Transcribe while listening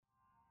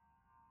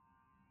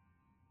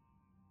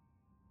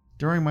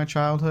During my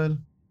childhood,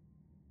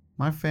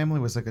 my family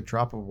was like a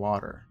drop of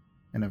water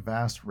in a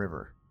vast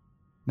river,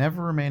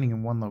 never remaining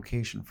in one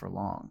location for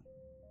long.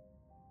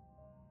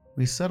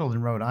 We settled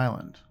in Rhode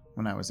Island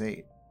when I was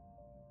 8,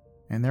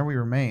 and there we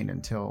remained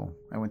until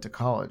I went to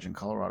college in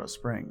Colorado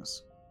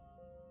Springs.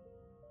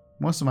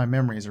 Most of my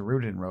memories are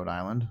rooted in Rhode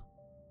Island,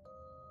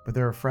 but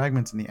there are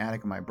fragments in the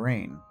attic of my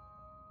brain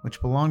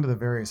which belong to the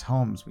various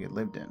homes we had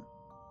lived in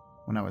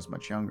when I was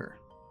much younger.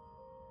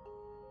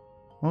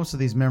 Most of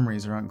these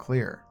memories are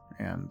unclear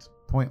and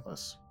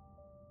pointless.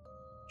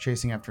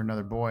 Chasing after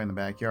another boy in the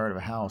backyard of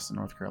a house in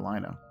North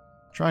Carolina,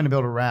 trying to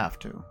build a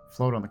raft to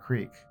float on the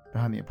creek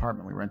behind the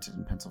apartment we rented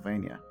in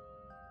Pennsylvania,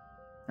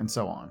 and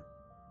so on.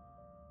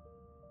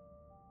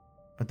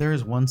 But there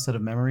is one set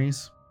of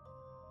memories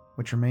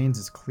which remains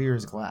as clear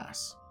as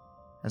glass,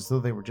 as though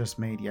they were just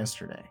made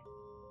yesterday.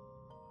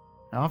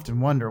 I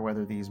often wonder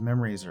whether these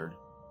memories are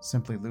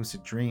simply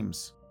lucid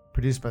dreams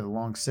produced by the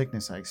long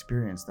sickness I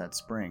experienced that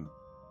spring.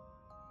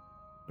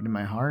 But in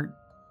my heart,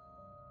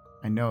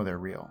 I know they're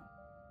real.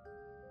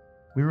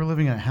 We were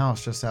living in a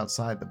house just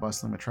outside the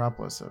bustling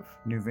metropolis of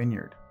New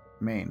Vineyard,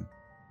 Maine,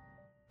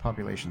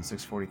 population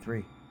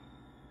 643.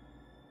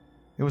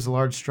 It was a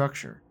large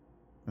structure,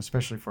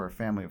 especially for a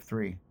family of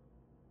 3.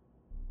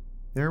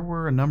 There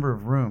were a number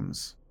of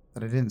rooms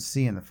that I didn't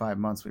see in the 5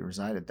 months we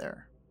resided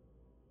there.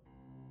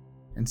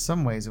 In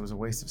some ways, it was a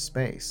waste of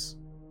space,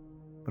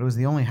 but it was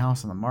the only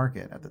house on the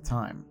market at the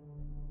time,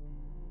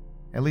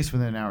 at least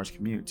within an hour's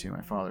commute to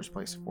my father's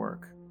place of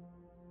work.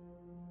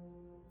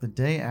 The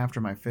day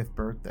after my 5th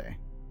birthday,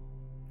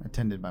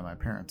 attended by my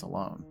parents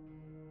alone,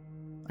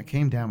 I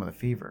came down with a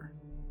fever.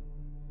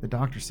 The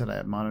doctor said I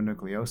had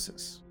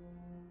mononucleosis,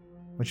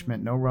 which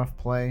meant no rough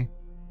play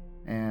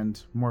and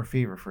more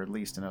fever for at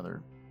least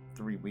another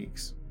 3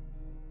 weeks.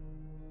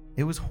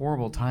 It was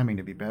horrible timing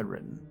to be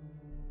bedridden.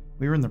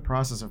 We were in the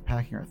process of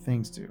packing our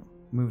things to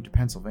move to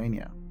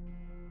Pennsylvania,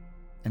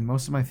 and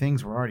most of my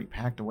things were already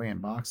packed away in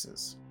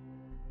boxes,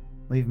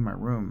 leaving my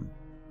room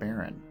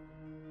barren.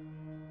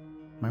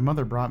 My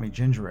mother brought me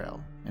ginger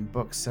ale and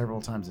books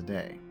several times a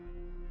day,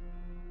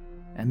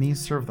 and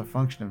these served the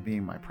function of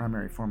being my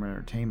primary form of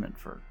entertainment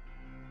for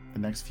the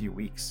next few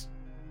weeks.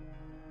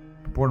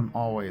 But boredom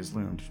always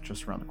loomed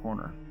just around the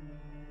corner,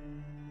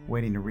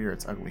 waiting to rear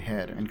its ugly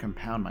head and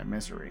compound my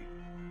misery.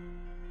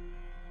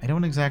 I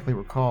don't exactly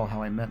recall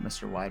how I met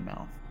Mr.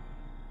 Widemouth.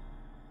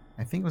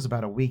 I think it was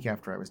about a week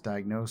after I was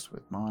diagnosed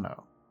with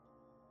mono.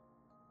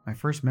 My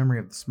first memory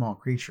of the small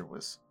creature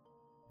was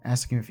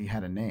asking him if he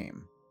had a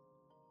name.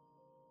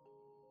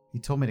 He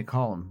told me to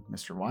call him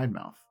Mr.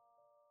 Widemouth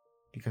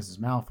because his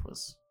mouth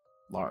was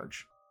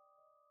large.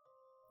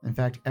 In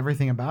fact,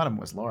 everything about him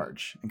was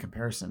large in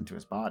comparison to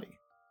his body.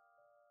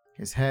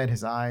 His head,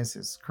 his eyes,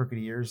 his crooked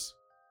ears,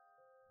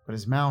 but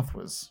his mouth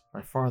was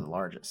by far the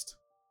largest.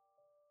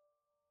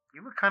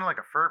 "You look kind of like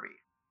a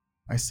Furby,"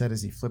 I said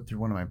as he flipped through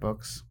one of my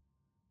books.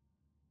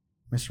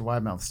 Mr.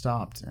 Widemouth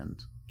stopped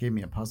and gave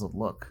me a puzzled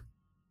look.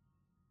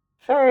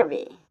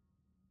 "Furby?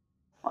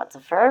 What's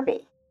a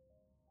Furby?"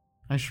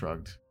 I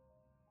shrugged.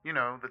 "You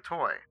know, the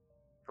toy.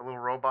 The little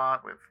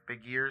robot with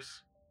big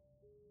ears.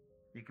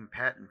 You can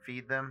pet and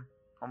feed them,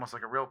 almost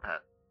like a real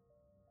pet."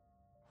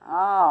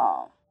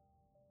 "Oh,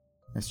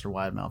 Mr.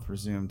 Widemouth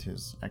resumed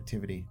his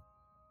activity.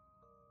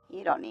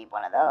 you don't need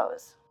one of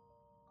those.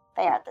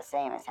 They aren't the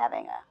same as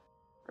having a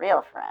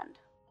real friend."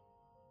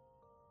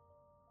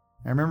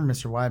 I remember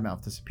Mr.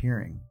 Widemouth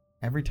disappearing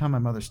every time my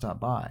mother stopped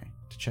by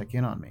to check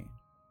in on me.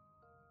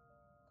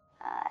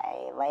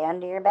 "I lay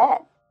under your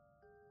bed.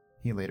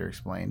 He later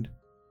explained.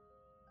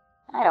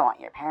 I don't want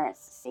your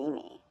parents to see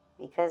me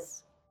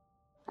because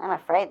I'm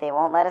afraid they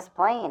won't let us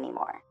play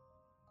anymore."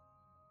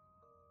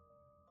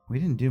 We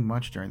didn't do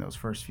much during those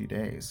first few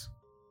days.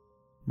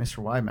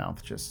 Mr.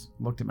 Widemouth just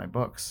looked at my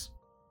books,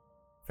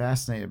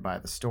 fascinated by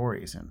the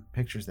stories and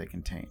pictures they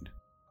contained.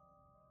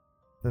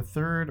 The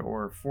 3rd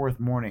or 4th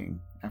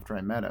morning after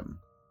I met him,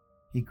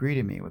 he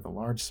greeted me with a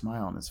large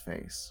smile on his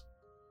face.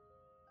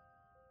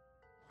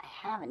 "I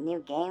have a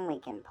new game we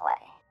can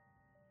play,"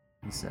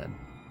 He said.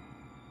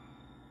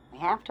 "We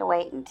have to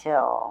wait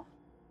until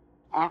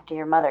after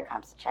your mother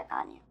comes to check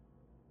on you,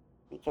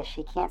 because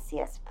she can't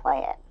see us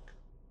play it.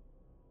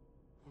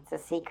 It's a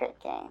secret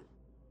game."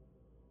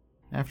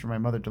 After my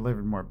mother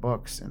delivered more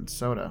books and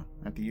soda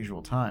at the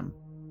usual time,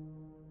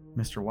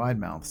 Mr.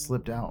 Widemouth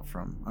slipped out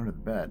from under the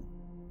bed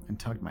and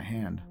tugged my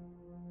hand.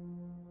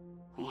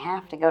 "We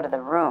have to go to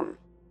the room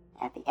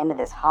at the end of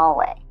this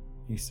hallway,"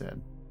 he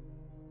said.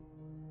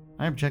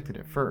 I objected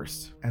at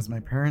first, as my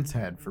parents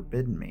had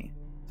forbidden me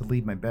to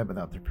leave my bed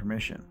without their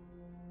permission.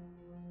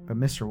 But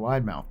Mr.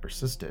 Widemouth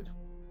persisted,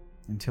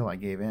 until I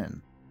gave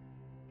in.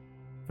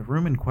 The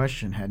room in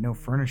question had no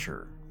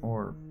furniture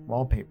or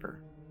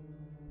wallpaper.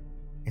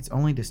 Its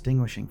only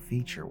distinguishing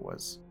feature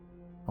was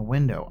a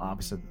window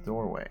opposite the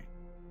doorway.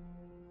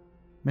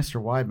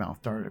 Mr.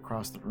 Widemouth darted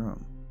across the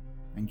room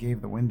and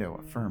gave the window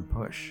a firm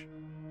push,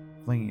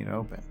 flinging it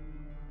open.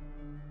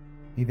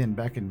 He then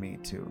beckoned me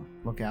to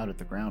look out at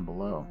the ground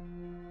below.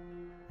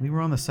 We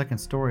were on the 2nd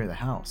story of the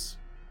house,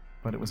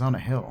 but it was on a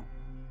hill,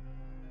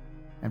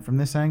 and from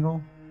this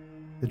angle,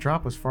 the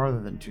drop was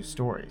farther than 2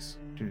 stories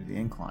due to the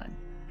incline,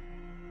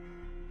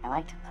 I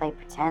like to play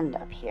pretend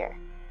up here.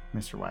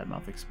 Mr.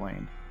 Widemouth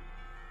explained.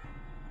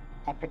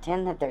 I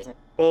pretend that there's a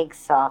big,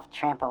 soft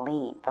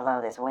trampoline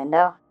below this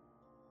window,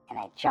 and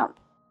I jump.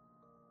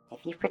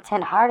 If you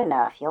pretend hard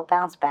enough, you'll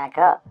bounce back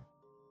up,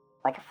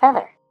 like a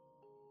feather.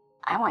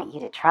 I want you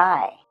to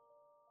try.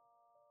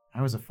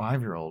 I was a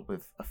 5-year-old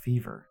with a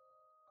fever,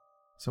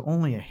 so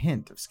only a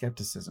hint of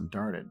skepticism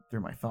darted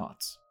through my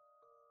thoughts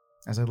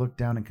as I looked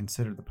down and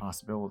considered the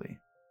possibility.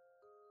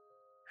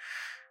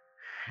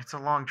 "It's a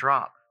long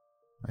drop,"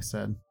 I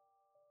said.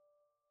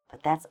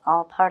 But that's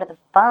all part of the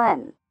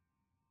fun.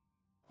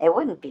 It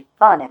wouldn't be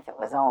fun if it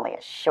was only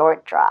a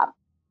short drop.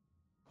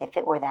 If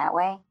it were that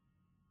way,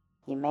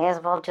 you may as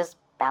well just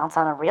bounce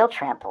on a real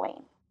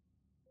trampoline.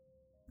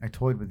 I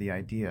toyed with the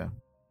idea,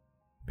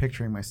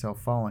 picturing myself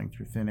falling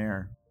through thin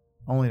air,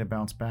 only to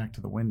bounce back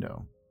to the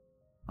window,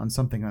 on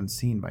something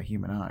unseen by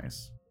human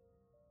eyes.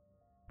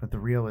 But the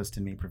realist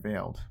in me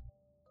prevailed.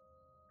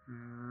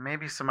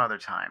 "Maybe some other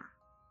time.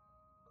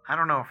 I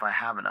don't know if I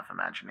have enough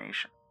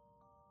imagination.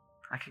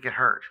 I could get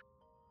hurt."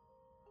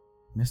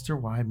 Mr.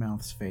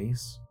 Widemouth's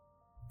face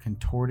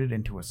contorted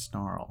into a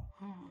snarl,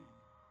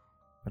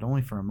 but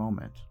only for a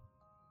moment.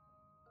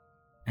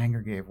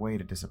 Anger gave way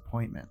to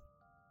disappointment.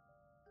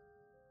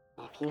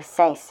 If you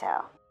say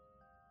so,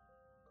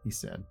 He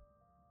said.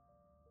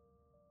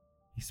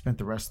 He spent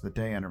the rest of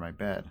the day under my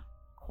bed,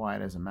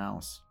 quiet as a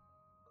mouse.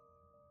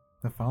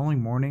 The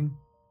following morning,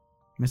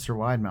 Mr.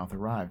 Widemouth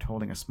arrived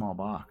holding a small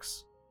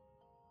box.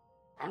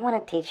 I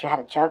want to teach you how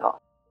to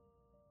juggle.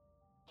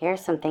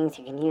 Here's some things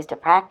you can use to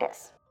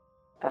practice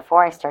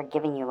before I start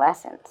giving you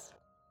lessons.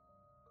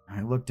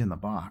 I looked in the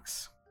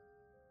box.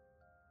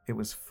 It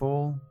was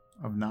full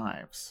of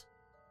knives.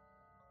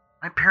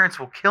 "My parents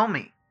will kill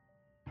me,"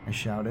 I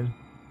shouted,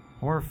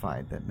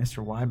 horrified that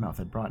Mr. Widemouth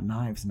had brought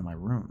knives into my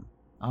room,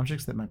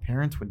 objects that my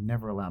parents would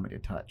never allow me to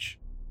touch.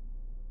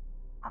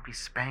 "I'll be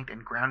spanked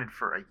and grounded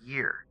for a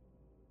year."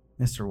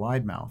 Mr.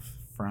 Widemouth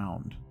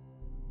frowned.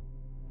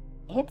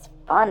 It's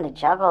fun to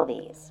juggle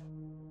these.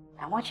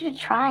 I want you to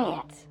try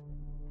it.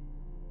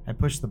 I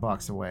pushed the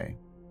box away.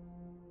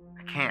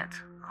 "I can't.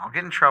 I'll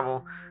get in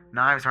trouble.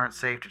 Knives aren't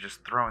safe to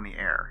just throw in the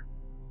air."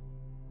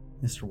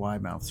 Mr.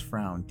 Widemouth's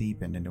frown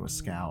deepened into a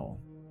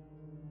scowl.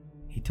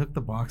 He took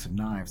the box of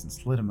knives and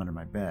slid them under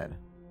my bed,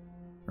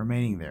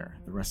 remaining there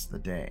the rest of the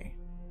day.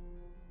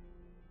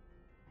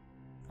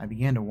 I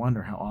began to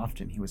wonder how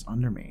often he was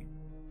under me.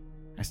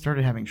 I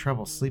started having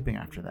trouble sleeping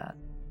after that.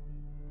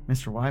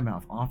 Mr.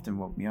 Widemouth often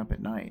woke me up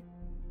at night,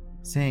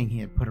 saying he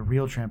had put a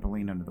real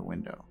trampoline under the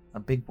window, a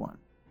big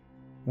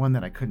one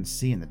that I couldn't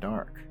see in the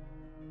dark.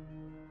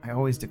 I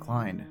always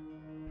declined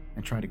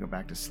and tried to go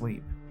back to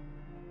sleep,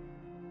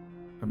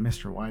 but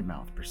Mr.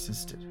 Widemouth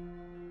persisted.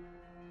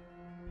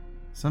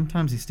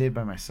 Sometimes he stayed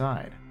by my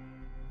side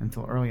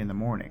until early in the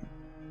morning,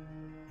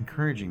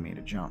 encouraging me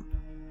to jump.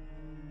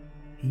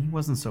 He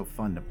wasn't so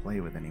fun to play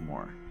with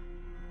anymore.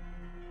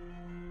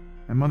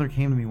 My mother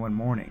came to me one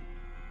morning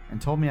and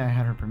told me I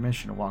had her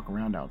permission to walk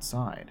around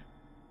outside.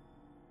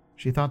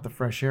 She thought the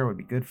fresh air would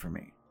be good for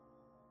me,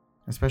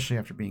 especially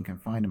after being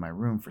confined in my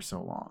room for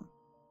so long.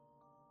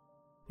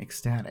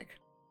 Ecstatic,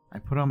 I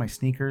put on my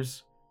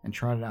sneakers and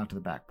trotted out to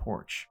the back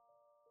porch,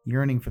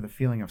 yearning for the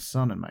feeling of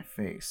sun on my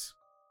face.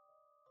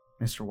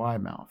 Mr.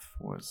 Widemouth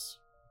was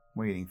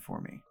waiting for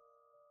me.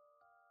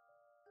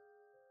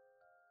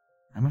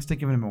 I must have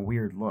given him a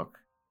weird look,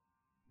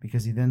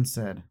 because he then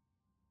said,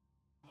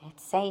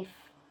 It's safe,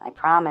 I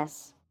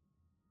promise.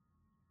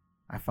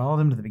 I followed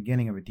him to the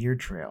beginning of a deer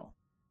trail,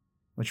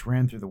 which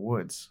ran through the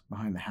woods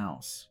behind the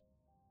house.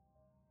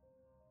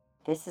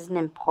 This is an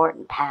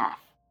important path.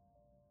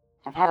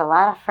 I've had a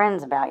lot of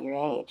friends about your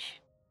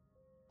age.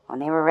 When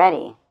they were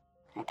ready,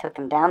 I took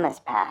them down this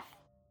path.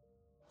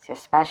 It's a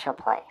special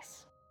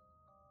place.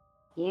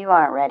 You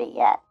aren't ready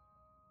yet.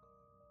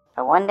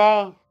 But one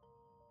day,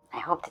 I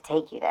hope to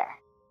take you there.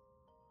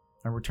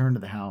 I returned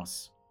to the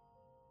house,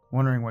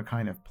 wondering what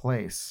kind of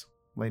place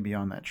lay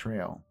beyond that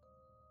trail.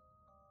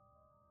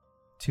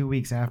 2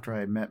 weeks after I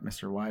had met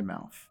Mr.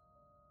 Widemouth,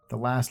 the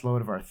last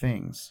load of our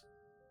things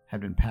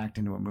had been packed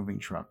into a moving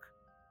truck.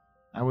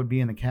 I would be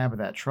in the cab of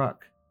that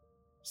truck,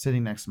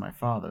 sitting next to my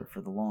father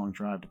for the long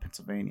drive to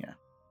Pennsylvania.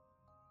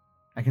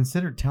 I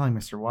considered telling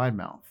Mr.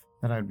 Widemouth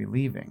that I would be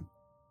leaving,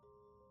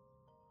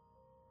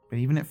 but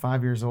even at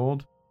 5 years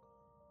old,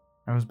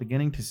 I was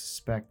beginning to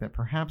suspect that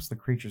perhaps the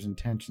creature's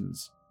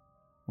intentions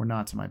were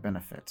not to my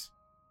benefit,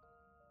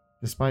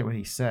 despite what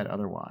he said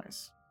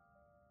otherwise.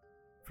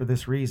 For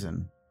this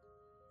reason,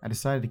 I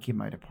decided to keep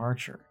my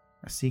departure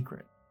a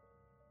secret.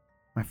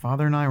 My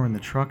father and I were in the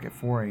truck at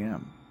 4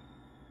 a.m.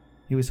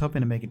 He was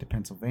hoping to make it to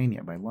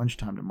Pennsylvania by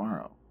lunchtime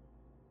tomorrow,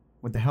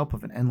 with the help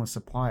of an endless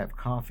supply of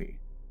coffee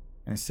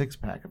and a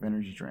six-pack of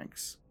energy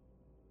drinks.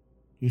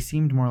 He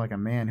seemed more like a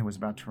man who was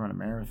about to run a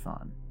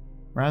marathon,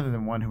 rather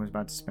than one who was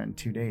about to spend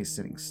 2 days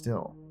sitting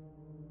still.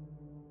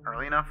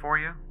 "Early enough for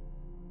you?"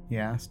 he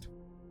asked.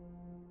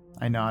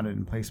 I nodded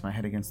and placed my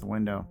head against the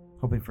window,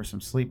 hoping for some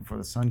sleep before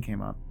the sun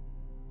came up.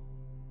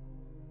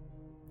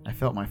 I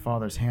felt my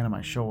father's hand on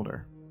my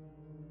shoulder.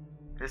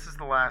 "This is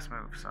the last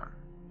move, son.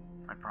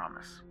 I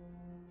promise.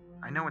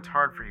 I know it's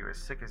hard for you, as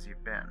sick as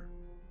you've been.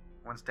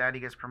 Once Daddy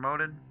gets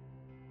promoted,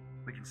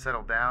 we can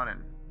settle down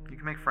and you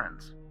can make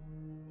friends."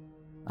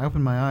 I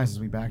opened my eyes as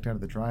we backed out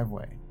of the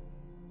driveway.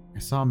 I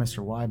saw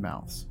Mr.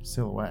 Widemouth's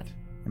silhouette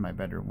in my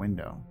bedroom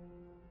window.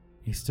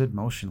 He stood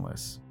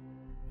motionless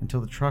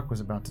until the truck was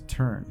about to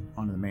turn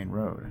onto the main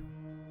road.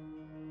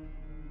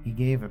 He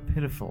gave a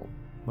pitiful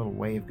little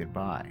wave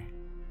goodbye,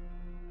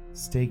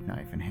 steak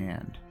knife in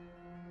hand.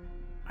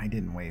 I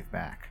didn't wave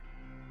back.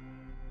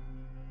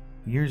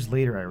 Years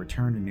later, I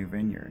returned to New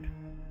Vineyard.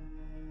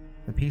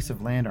 The piece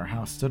of land our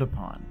house stood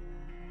upon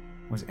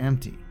was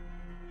empty,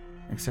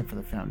 except for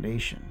the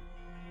foundation,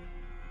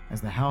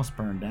 as the house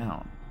burned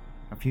down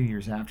a few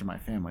years after my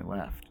family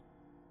left.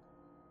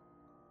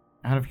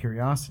 Out of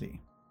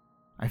curiosity,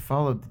 I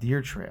followed the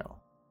deer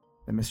trail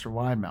that Mr.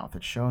 Widemouth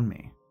had shown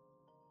me.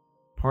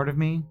 Part of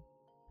me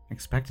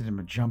expected him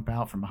to jump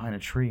out from behind a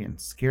tree and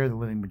scare the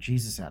living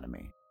bejesus out of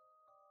me.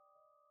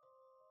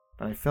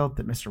 But I felt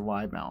that Mr.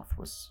 Widemouth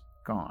was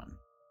gone,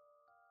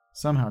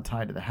 somehow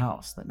tied to the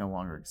house that no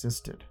longer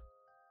existed.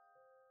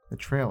 The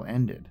trail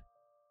ended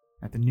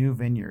at the New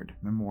Vineyard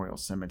Memorial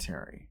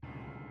Cemetery.